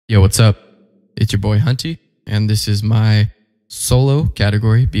Yo, what's up? It's your boy Hunty, and this is my solo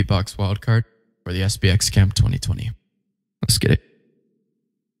category beatbox wildcard for the SBX Camp 2020. Let's get it.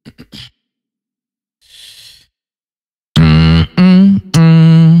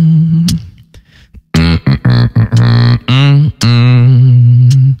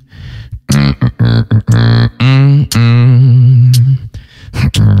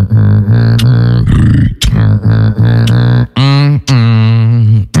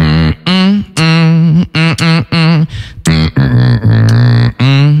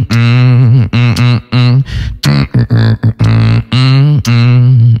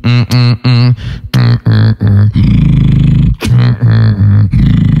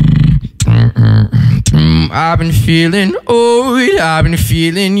 I've been feeling old, I've been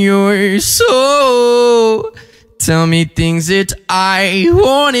feeling yours. So tell me things that I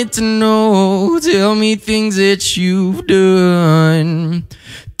wanted to know. Tell me things that you've done.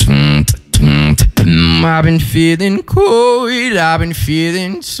 I've been feeling cold, I've been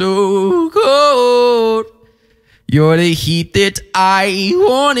feeling so cold. You're the heat that I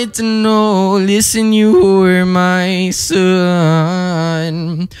wanted to know. Listen, you were my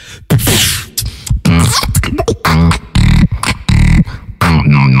sun.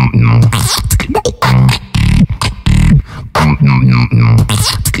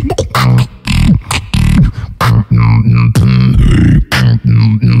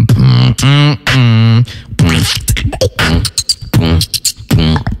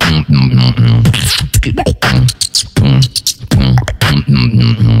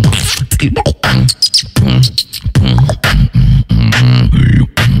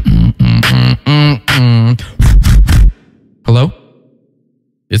 Hello?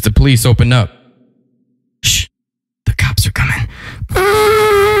 It's the police. Open up. Shh. The cops are coming.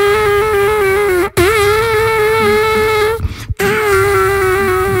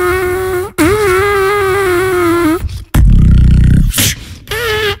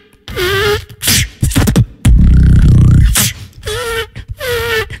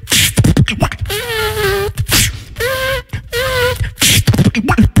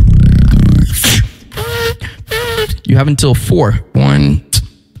 You have until 4. 1,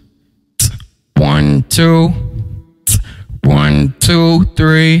 1, 2, 1, 2,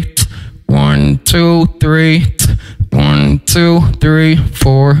 3, 1, 2, 3, 1, 2, 3,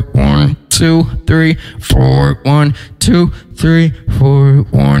 4, 1, 2, 3, 4, 1, 2, 3, 4,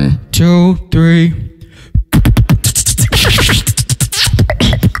 1, 2, 3.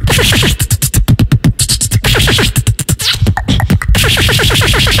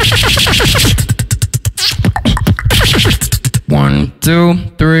 One, 2,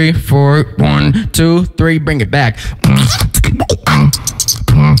 3, 4, 1, 2, 3, bring it back.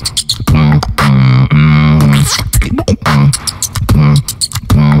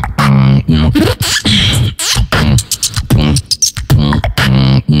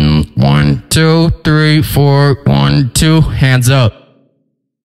 One, 2, 3, 4, 1, 2, hands up.